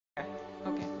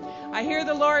I hear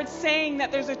the Lord saying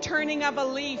that there's a turning of a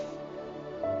leaf.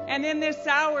 And in this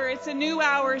hour, it's a new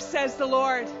hour, says the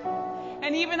Lord.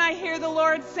 And even I hear the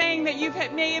Lord saying that you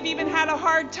may have even had a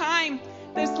hard time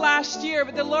this last year,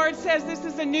 but the Lord says this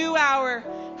is a new hour.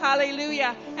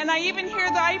 Hallelujah. And I even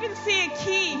see a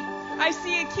key. I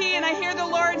see a key, and I hear the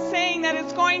Lord saying that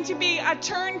it's going to be a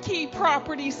turnkey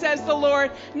property, says the Lord,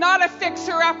 not a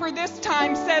fixer-upper this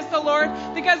time, says the Lord,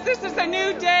 because this is a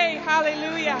new day.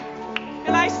 Hallelujah.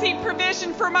 And I see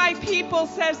provision for my people,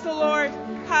 says the Lord.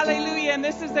 Hallelujah. And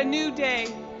this is a new day.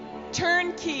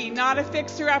 Turnkey, not a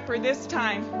fixer-upper this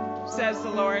time, says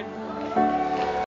the Lord.